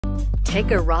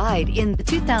Take a ride in the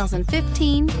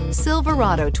 2015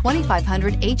 Silverado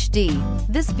 2500 HD.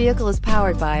 This vehicle is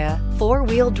powered by a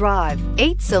 4-wheel drive,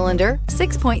 8-cylinder,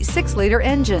 6.6-liter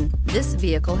engine. This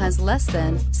vehicle has less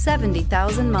than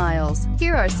 70,000 miles.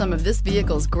 Here are some of this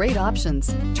vehicle's great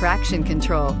options: traction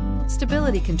control,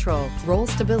 stability control, roll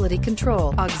stability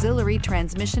control, auxiliary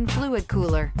transmission fluid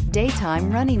cooler,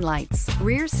 daytime running lights,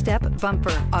 rear step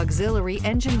bumper, auxiliary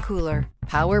engine cooler,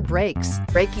 power brakes,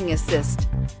 braking assist.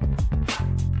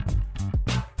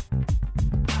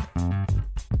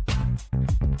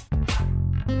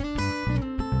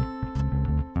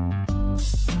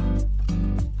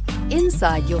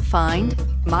 Inside you'll find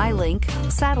MyLink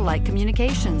satellite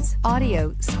communications,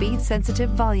 audio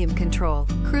speed-sensitive volume control,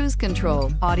 cruise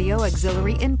control, audio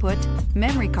auxiliary input,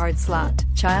 memory card slot,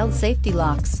 child safety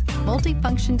locks,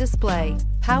 multifunction display,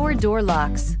 power door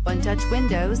locks, one-touch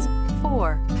windows,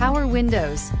 4 power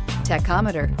windows,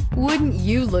 tachometer. Wouldn't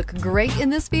you look great in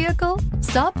this vehicle?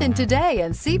 Stop in today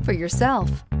and see for yourself.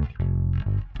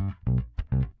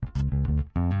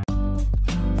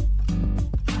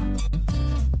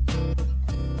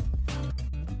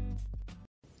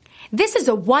 This is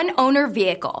a one-owner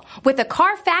vehicle with a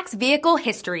CARFAX Vehicle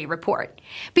History Report.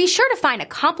 Be sure to find a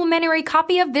complimentary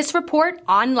copy of this report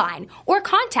online or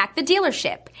contact the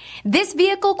dealership. This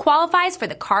vehicle qualifies for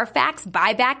the CARFAX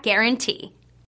Buyback Guarantee.